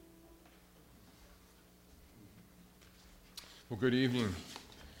Well, good evening.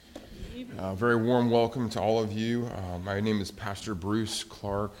 Very warm welcome to all of you. My name is Pastor Bruce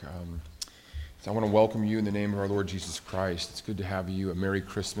Clark. So I want to welcome you in the name of our Lord Jesus Christ. It's good to have you. A Merry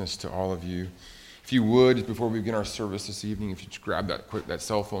Christmas to all of you. If you would, before we begin our service this evening, if you just grab that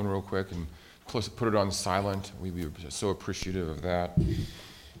cell phone real quick and put it on silent, we'd be so appreciative of that.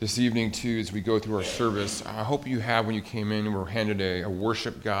 This evening, too, as we go through our service, I hope you have, when you came in, we're handed a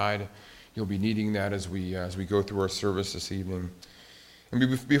worship guide. You'll be needing that as we go through our service this evening.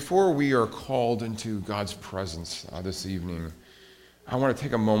 And before we are called into God's presence this evening, I want to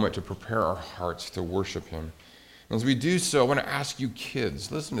take a moment to prepare our hearts to worship Him. And as we do so, I want to ask you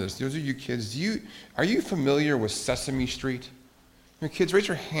kids, listen to this. Those of you kids, are you familiar with Sesame Street? Kids, raise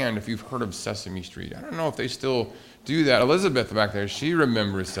your hand if you've heard of Sesame Street. I don't know if they still do that. Elizabeth back there, she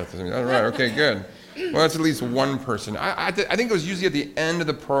remembers Sesame Street. All right, okay, good. Well, that's at least one person. I think it was usually at the end of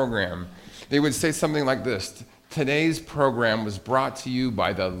the program. They would say something like this: today's program was brought to you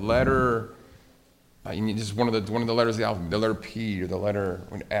by the letter, just one of the letters of the alphabet, the letter P or the letter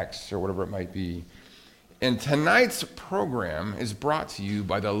X or whatever it might be. And tonight's program is brought to you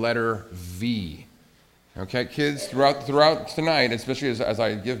by the letter V. Okay, kids, throughout tonight, especially as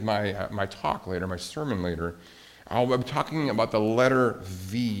I give my talk later, my sermon later, I'll be talking about the letter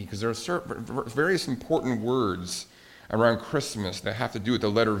V, because there are various important words around Christmas that have to do with the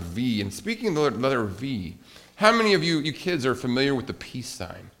letter V. And speaking of the letter V, how many of you kids are familiar with the peace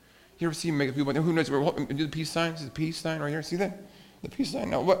sign? You ever see people, who knows, do the peace sign? Is the peace sign right here? See that? The peace sign.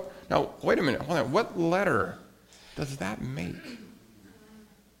 Now, wait a minute. Hold on. What letter does that make?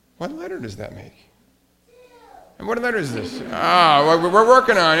 What letter does that make? And what letter is this? We're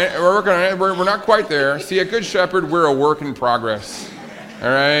working on it. We're not quite there. See, at Good Shepherd, we're a work in progress. All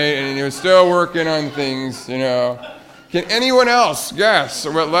right? And you're still working on things, Can anyone else guess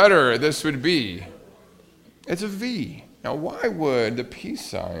what letter this would be? It's a V. Now, why would the peace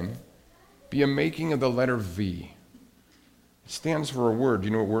sign be a making of the letter V? It stands for a word. Do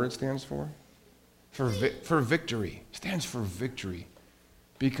you know what word it stands for? For victory. It stands for victory.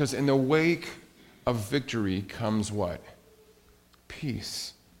 Because in the wake of victory comes what?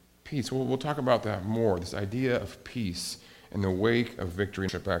 Peace. Peace. We'll talk about that more, this idea of peace in the wake of victory.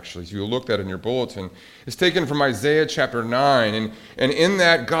 Actually, so you'll look at it in your bulletin. It's taken from Isaiah chapter 9. And in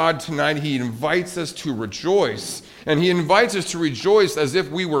that, God tonight, He invites us to rejoice. And He invites us to rejoice as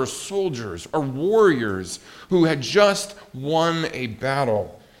if we were soldiers or warriors who had just won a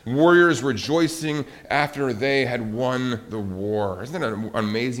battle. Warriors rejoicing after they had won the war. Isn't that an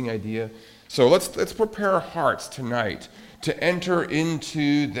amazing idea? So let's prepare our hearts tonight to enter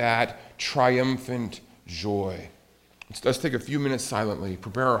into that triumphant joy. Let's take a few minutes silently,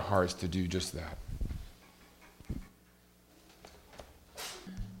 prepare our hearts to do just that.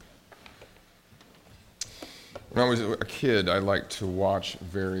 When I was a kid, I liked to watch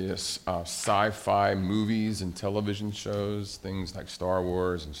various sci-fi movies and television shows, things like Star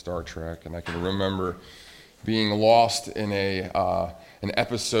Wars and Star Trek, and I can remember being lost in an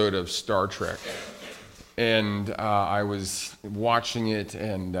episode of Star Trek, and I was watching it,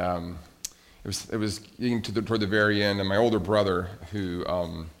 and it was getting toward the very end, and my older brother, who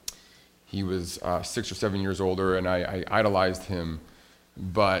he was 6 or 7 years older, and I idolized him,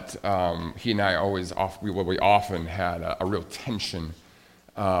 but he and I we often had a real tension,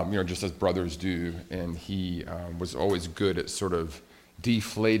 just as brothers do, and he was always good at sort of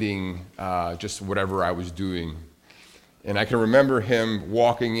deflating just whatever I was doing. And I can remember him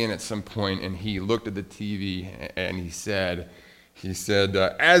walking in at some point, and he looked at the TV, and he said,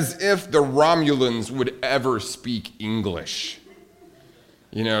 as if the Romulans would ever speak English.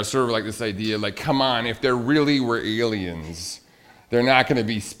 Sort of like this idea, like, come on, if there really were aliens, they're not going to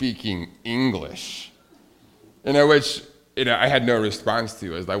be speaking English. Which I had no response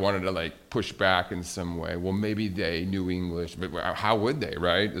to, as I wanted to push back in some way. Well, maybe they knew English, but how would they,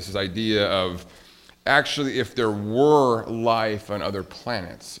 right? This idea of actually, if there were life on other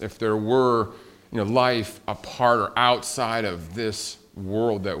planets, if there were life apart or outside of this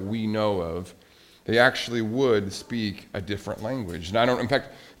world that we know of, they actually would speak a different language. And in fact,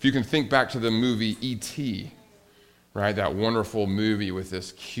 if you can think back to the movie E.T., right, that wonderful movie with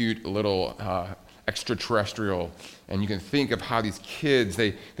this cute little extraterrestrial, and you can think of how these kids,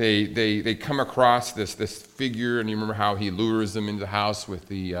 they come across this figure, and you remember how he lures them into the house with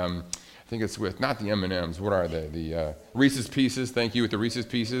the I think it's with, not the M&Ms, what are they? The Reese's Pieces, thank you, with the Reese's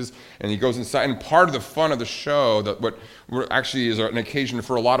Pieces. And he goes inside, and part of the fun of the show, what actually is an occasion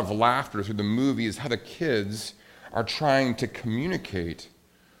for a lot of laughter through the movie, is how the kids are trying to communicate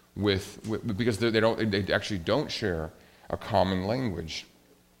because they actually don't share a common language.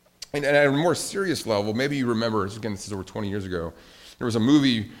 And at a more serious level, maybe you remember, again, this is over 20 years ago, there was a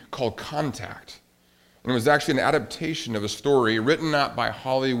movie called Contact. And it was actually an adaptation of a story written not by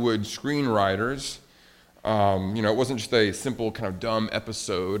Hollywood screenwriters. It wasn't just a simple kind of dumb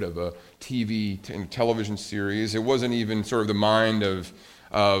episode of a television series. It wasn't even sort of the mind of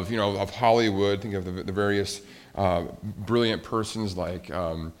Hollywood. Think of the various brilliant persons like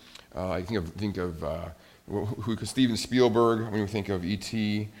Steven Spielberg when you think of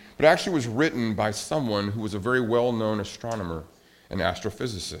E.T. But it actually was written by someone who was a very well-known astronomer and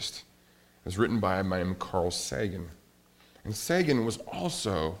astrophysicist. It was written by a man named Carl Sagan. And Sagan was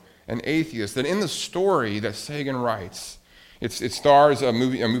also an atheist. And in the story that Sagan writes, it stars a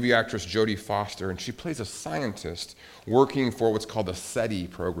movie actress, Jodie Foster, and she plays a scientist working for what's called the SETI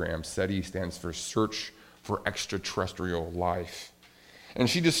program. SETI stands for Search for Extraterrestrial Life. And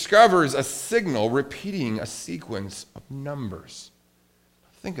she discovers a signal repeating a sequence of numbers.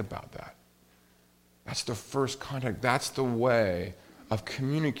 Think about that. That's the first contact. That's the way of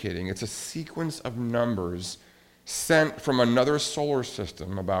communicating. It's a sequence of numbers sent from another solar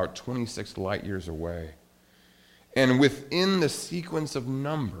system about 26 light years away. And within the sequence of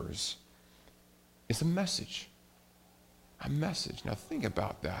numbers is a message. A message. Now think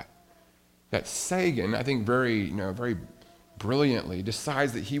about that. That Sagan, I think very brilliantly,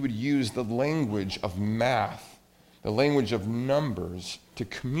 decides that he would use the language of math, the language of numbers, to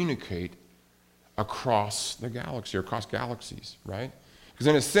communicate across the galaxy, or across galaxies, right? Because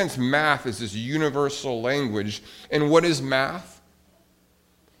in a sense, math is this universal language. And what is math?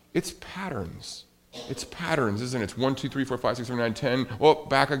 It's patterns. It's patterns, isn't it? It's 1, 2, 3, 4, 5, 6, 7, 8, 9, 10. Well,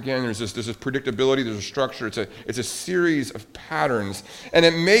 back again, there's this predictability, there's a structure. It's a series of patterns. And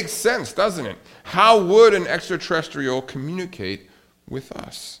it makes sense, doesn't it? How would an extraterrestrial communicate with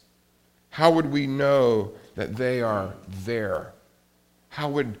us? How would we know that they are there? How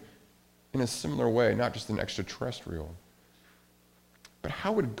would, in a similar way, not just an extraterrestrial, but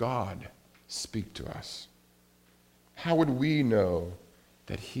how would God speak to us? How would we know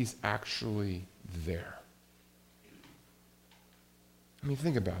that he's actually there? I mean,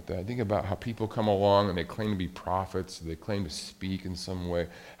 think about that. Think about how people come along and they claim to be prophets, they claim to speak in some way.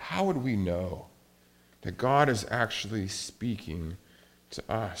 How would we know that God is actually speaking to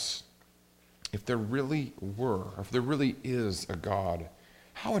us? If there really were, if there really is a God,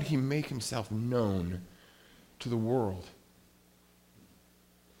 how would he make himself known to the world?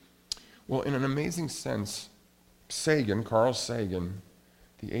 Well, in an amazing sense, Carl Sagan,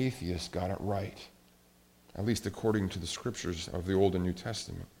 the atheist, got it right, at least according to the scriptures of the Old and New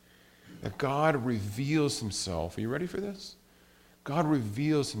Testament. That God reveals himself, are you ready for this? God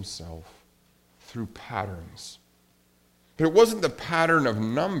reveals himself through patterns. But it wasn't the pattern of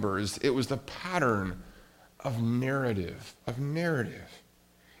numbers, it was the pattern of narrative,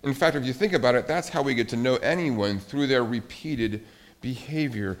 In fact, if you think about it, that's how we get to know anyone, through their repeated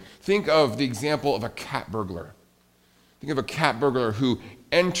behavior. Think of the example of a cat burglar. Think of a cat burglar who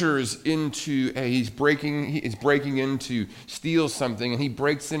enters into, he's breaking in to steal something, and he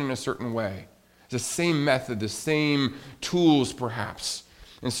breaks in a certain way. It's the same method, the same tools perhaps.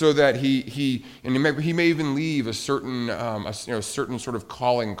 And so that he may even leave a certain sort of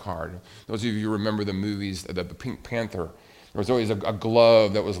calling card. Those of you who remember the movies, the Pink Panther, there was always a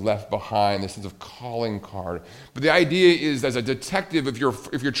glove that was left behind, this sense of calling card. But the idea is, as a detective, if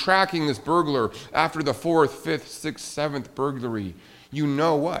you're tracking this burglar after the 4th, 5th, 6th, 7th burglary, you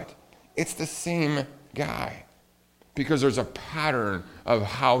know what? It's the same guy. Because there's a pattern of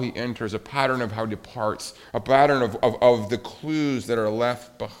how he enters, a pattern of how he departs, a pattern of the clues that are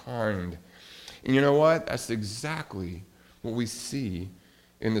left behind. And you know what? That's exactly what we see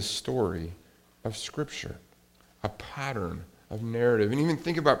in the story of Scripture. A pattern of narrative. And even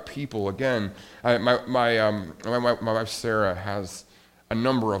think about people. Again, my wife Sarah has a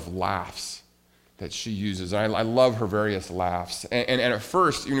number of laughs that she uses. And I love her various laughs. And at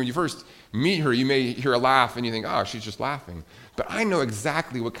first, when you first meet her, you may hear a laugh and you think, oh, she's just laughing. But I know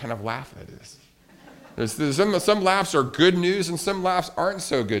exactly what kind of laugh that is. There's some laughs are good news and some laughs aren't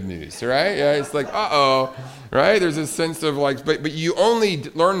so good news, right? Yeah, it's like, uh-oh, right? There's a sense of like, but you only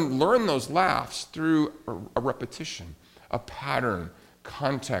learn those laughs through a repetition, a pattern,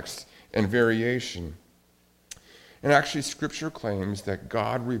 context, and variation. And actually, Scripture claims that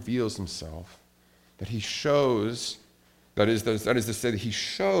God reveals himself, that he shows, that is to say, that he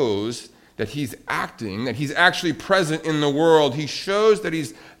shows that he's acting, that he's actually present in the world. He shows that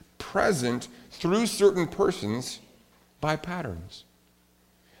he's present through certain persons by patterns.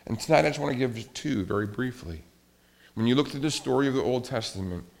 And tonight I just want to give two very briefly. When you look through the story of the Old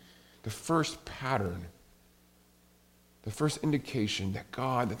Testament, the first pattern the first indication that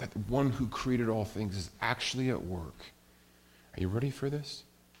God, that the one who created all things is actually at work. Are you ready for this?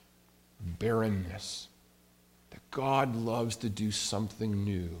 Barrenness. That God loves to do something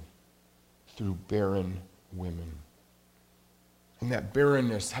new through barren women. And that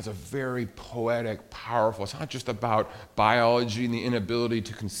barrenness has a very poetic, powerful, it's not just about biology and the inability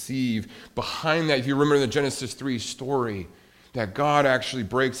to conceive. Behind that, if you remember the Genesis 3 story, that God actually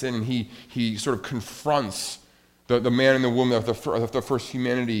breaks in and he sort of confronts the man and the woman of the first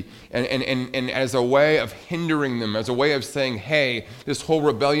humanity, and as a way of hindering them, as a way of saying, hey, this whole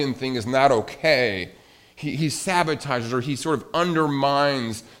rebellion thing is not okay, he sabotages or he sort of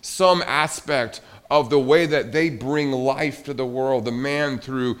undermines some aspect of the way that they bring life to the world, the man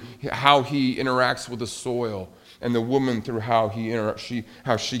through how he interacts with the soil, and the woman through how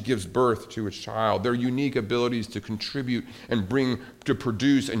she gives birth to a child. Their unique abilities to contribute and to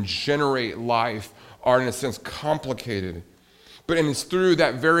produce and generate life are in a sense complicated. And it's through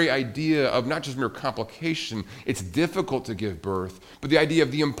that very idea of not just mere complication, it's difficult to give birth, but the idea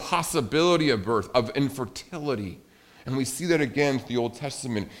of the impossibility of birth, of infertility. And we see that again through the Old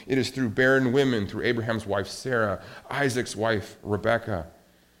Testament. It is through barren women, through Abraham's wife Sarah, Isaac's wife Rebekah.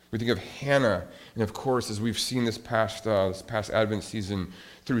 We think of Hannah, and of course, as we've seen this past Advent season,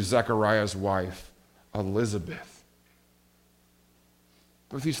 through Zechariah's wife Elizabeth.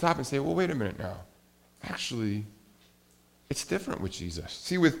 But if you stop and say, well, wait a minute now. Actually, it's different with Jesus.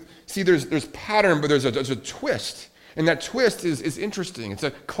 See, there's pattern, but there's a twist. And that twist is interesting. It's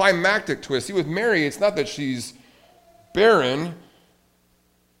a climactic twist. See, with Mary, it's not that she's barren.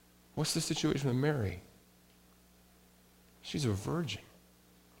 What's the situation with Mary? She's a virgin.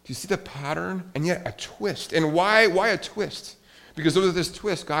 Do you see the pattern? And yet a twist. And why a twist? Because with this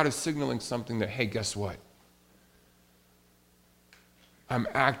twist, God is signaling something that, hey, guess what? I'm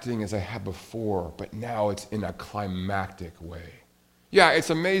acting as I have before, but now it's in a climactic way. Yeah, it's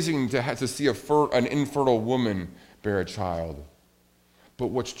amazing to see an infertile woman bear a child. But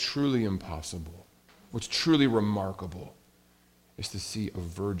what's truly impossible, what's truly remarkable, is to see a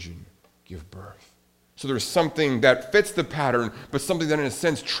virgin give birth. So there's something that fits the pattern, but something that in a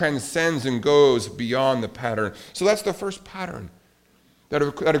sense transcends and goes beyond the pattern. So that's the first pattern. That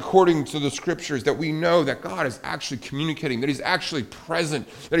according to the scriptures, that we know that God is actually communicating, that he's actually present,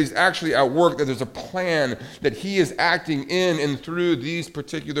 that he's actually at work, that there's a plan, that he is acting in and through these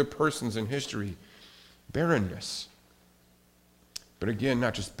particular persons in history. Barrenness. But again,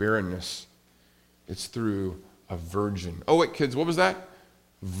 not just barrenness, it's through a virgin. Oh wait, kids, what was that?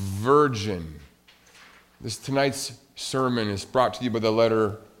 Virgin. Tonight's sermon is brought to you by the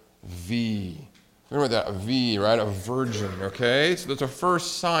letter V. Remember that, a V, right? A virgin, okay? So that's the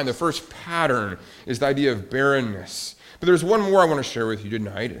first sign, the first pattern is the idea of barrenness. But there's one more I want to share with you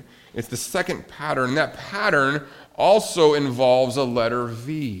tonight. It's the second pattern. And that pattern also involves a letter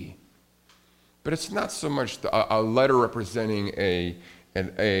V. But it's not so much a letter representing a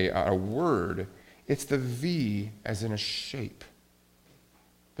word. It's the V as in a shape.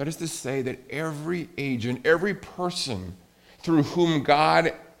 That is to say that every agent, every person through whom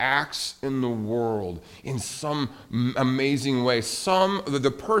God acts in the world in some amazing way.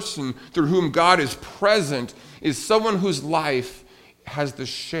 The person through whom God is present is someone whose life has the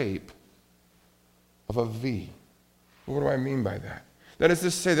shape of a V. What do I mean by that? That is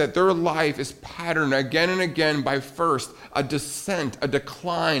to say that their life is patterned again and again by first a descent, a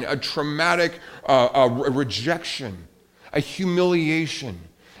decline, a traumatic rejection, a humiliation.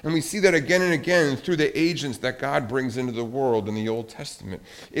 And we see that again and again through the agents that God brings into the world in the Old Testament.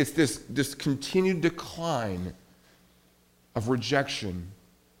 It's this continued decline of rejection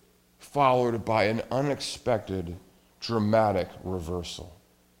followed by an unexpected, dramatic reversal.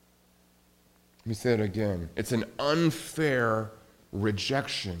 Let me say that again. It's an unfair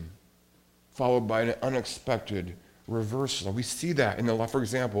rejection followed by an unexpected reversal. We see that, for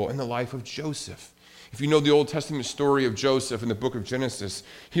example, in the life of Joseph. If you know the Old Testament story of Joseph in the book of Genesis,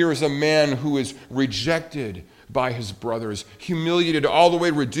 here is a man who is rejected by his brothers, humiliated, all the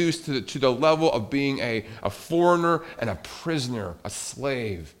way reduced to the level of being a foreigner and a prisoner, a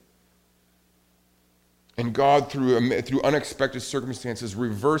slave. And God, through unexpected circumstances,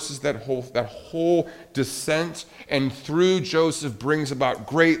 reverses that whole descent, and through Joseph brings about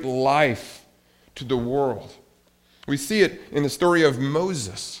great life to the world. We see it in the story of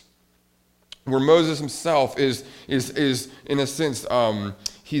Moses, where Moses himself is in a sense,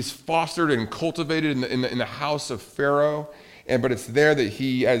 he's fostered and cultivated in the house of Pharaoh. But it's there that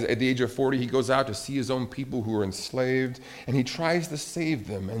he, at the age of 40, he goes out to see his own people who are enslaved, and he tries to save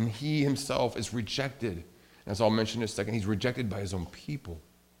them, and he himself is rejected. As I'll mention in a second, he's rejected by his own people.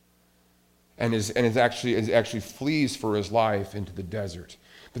 and is actually flees for his life into the desert.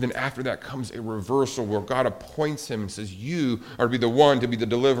 But then after that comes a reversal where God appoints him and says, you are to be the one to be the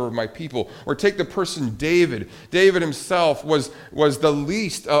deliverer of my people. Or take the person David. David himself was the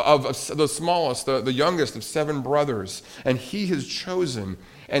least of the smallest, the youngest of 7 brothers. And he is chosen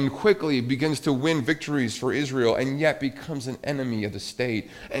and quickly begins to win victories for Israel, and yet becomes an enemy of the state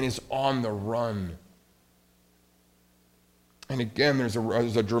and is on the run. And again, there's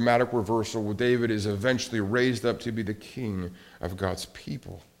a dramatic reversal where David is eventually raised up to be the king of God's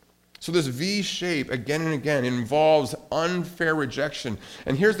people. So this V shape, again and again, involves unfair rejection.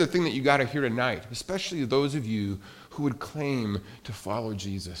 And here's the thing that you got to hear tonight, especially those of you who would claim to follow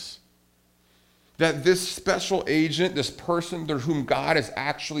Jesus. That this special agent, this person through whom God is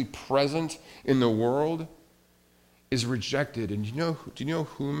actually present in the world, is rejected. And do you know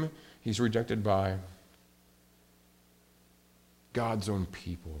whom he's rejected by? God's own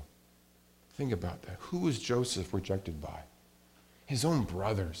people. Think about that. Who was Joseph rejected by? His own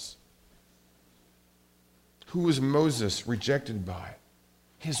brothers. Who was Moses rejected by?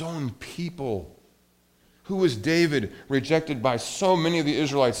 His own people. Who was David rejected by? So many of the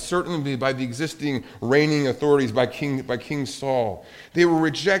Israelites, certainly by the existing reigning authorities, by King Saul. They were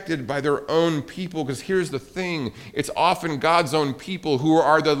rejected by their own people, because here's the thing, it's often God's own people who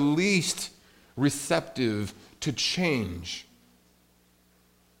are the least receptive to change.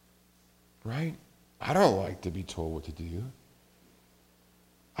 Right? I don't like to be told what to do.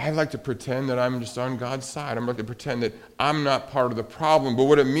 I like to pretend that I'm just on God's side. I like to pretend that I'm not part of the problem. But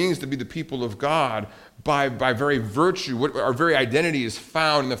what it means to be the people of God, by very virtue, what our very identity is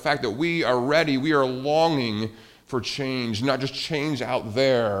found in the fact that we are ready, we are longing for change. Not just change out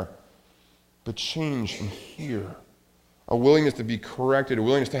there, but change in here. A willingness to be corrected, a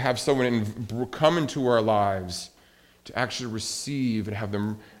willingness to have someone come into our lives to actually receive and have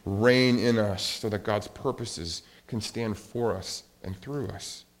them reign in us so that God's purposes can stand for us and through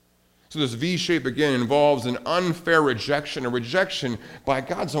us. So this V shape again involves an unfair rejection, a rejection by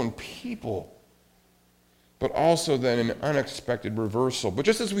God's own people, but also then an unexpected reversal. But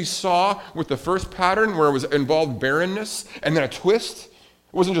just as we saw with the first pattern where it involved barrenness and then a twist,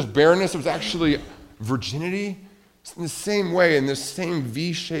 it wasn't just barrenness, it was actually virginity. In the same way, in this same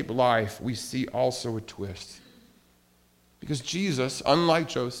V-shaped life, we see also a twist. Because Jesus, unlike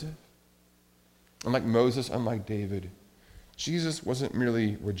Joseph, unlike Moses, unlike David, Jesus wasn't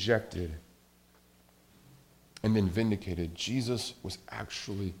merely rejected and then vindicated. Jesus was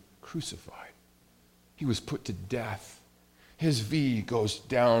actually crucified. He was put to death. His V goes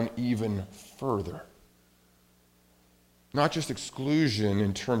down even further. Not just exclusion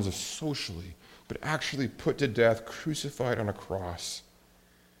in terms of socially, but actually put to death, crucified on a cross.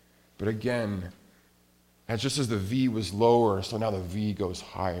 But again, just as the V was lower, so now the V goes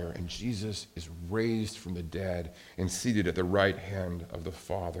higher, and Jesus is raised from the dead and seated at the right hand of the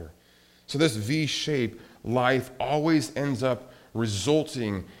Father. So this V-shaped life always ends up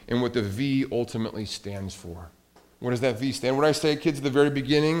resulting in what the V ultimately stands for. What does that V stand? What did I say, kids, at the very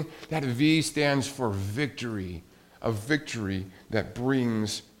beginning? That V stands for victory, a victory that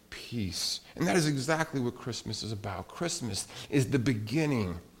brings peace. And that is exactly what Christmas is about. Christmas is the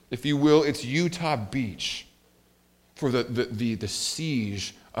beginning, if you will, it's Utah Beach for the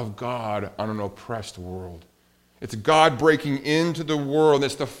siege of God on an oppressed world. It's God breaking into the world.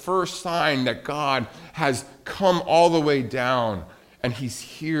 It's the first sign that God has come all the way down, and he's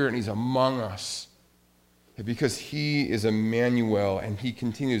here and he's among us. Because he is Emmanuel, and he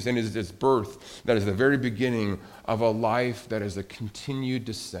continues, and it is his birth that is the very beginning of a life that is a continued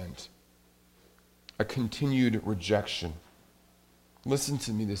descent, a continued rejection. Listen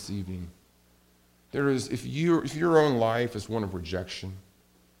to me this evening. If your own life is one of rejection,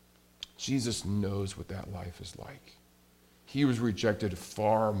 Jesus knows what that life is like. He was rejected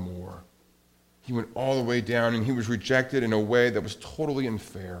far more. He went all the way down, and he was rejected in a way that was totally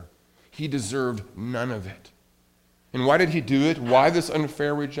unfair. He deserved none of it. And why did he do it? Why this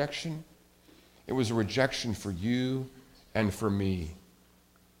unfair rejection? It was a rejection for you and for me.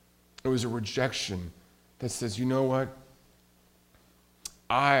 It was a rejection that says, you know what?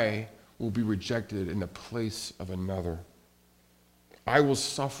 I will be rejected in the place of another. I will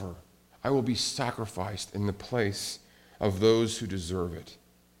suffer. I will be sacrificed in the place of those who deserve it.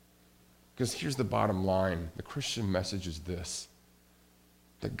 Because here's the bottom line. The Christian message is this: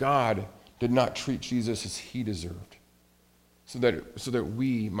 that God did not treat Jesus as he deserved, so that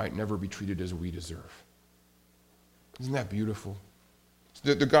we might never be treated as we deserve. Isn't that beautiful?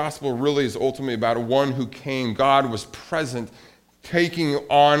 The gospel really is ultimately about one who came. God was present taking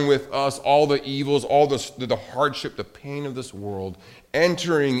on with us all the evils, all the hardship, the pain of this world,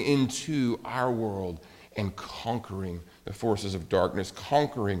 entering into our world and conquering the forces of darkness,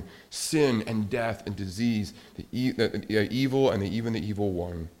 conquering sin and death and disease, the evil and even the evil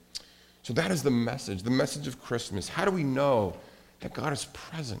one. So that is the message of Christmas. How do we know that God is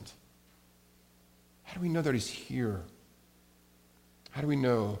present? How do we know that he's here? How do we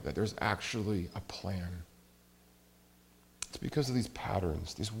know that there's actually a plan? It's because of these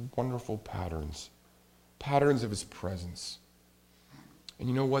patterns, these wonderful patterns of his presence. And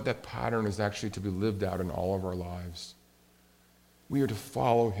you know what? That pattern is actually to be lived out in all of our lives. We are to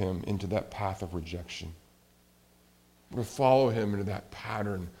follow him into that path of rejection. We're to follow him into that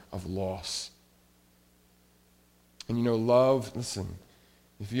pattern of loss. And you know, love, listen,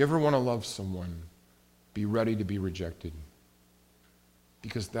 if you ever want to love someone, be ready to be rejected.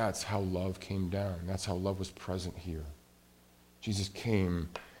 Because that's how love came down. That's how love was present here. Jesus came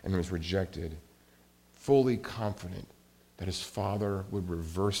and was rejected, fully confident that his Father would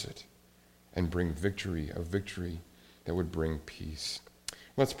reverse it and bring a victory that would bring peace.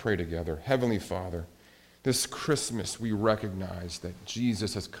 Let's pray together. Heavenly Father, this Christmas we recognize that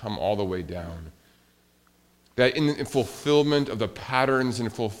Jesus has come all the way down, that in fulfillment of the patterns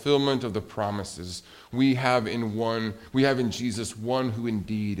and fulfillment of the promises, we have in Jesus one who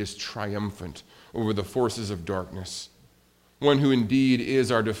indeed is triumphant over the forces of darkness, one who indeed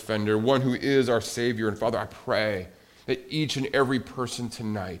is our defender, one who is our Savior. And Father, I pray that each and every person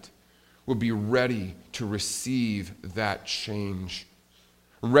tonight will be ready to receive that change,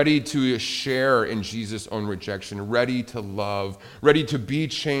 ready to share in Jesus' own rejection, ready to love, ready to be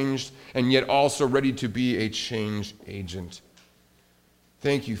changed, and yet also ready to be a change agent.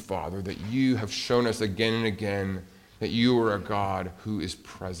 Thank you, Father, that you have shown us again and again that you are a God who is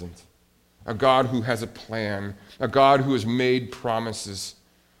present, a God who has a plan, a God who has made promises,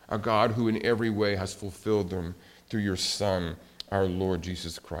 a God who in every way has fulfilled them through your Son, our Lord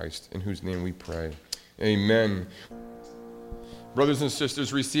Jesus Christ, in whose name we pray. Amen. Brothers and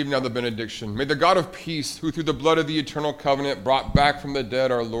sisters, receive now the benediction. May the God of peace, who through the blood of the eternal covenant brought back from the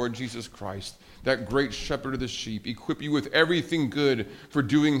dead our Lord Jesus Christ, that great shepherd of the sheep, equip you with everything good for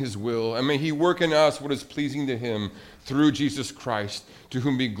doing his will. And may he work in us what is pleasing to him through Jesus Christ, to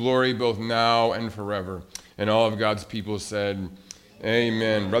whom be glory both now and forever. And all of God's people said,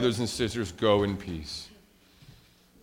 Amen. Brothers and sisters, go in peace.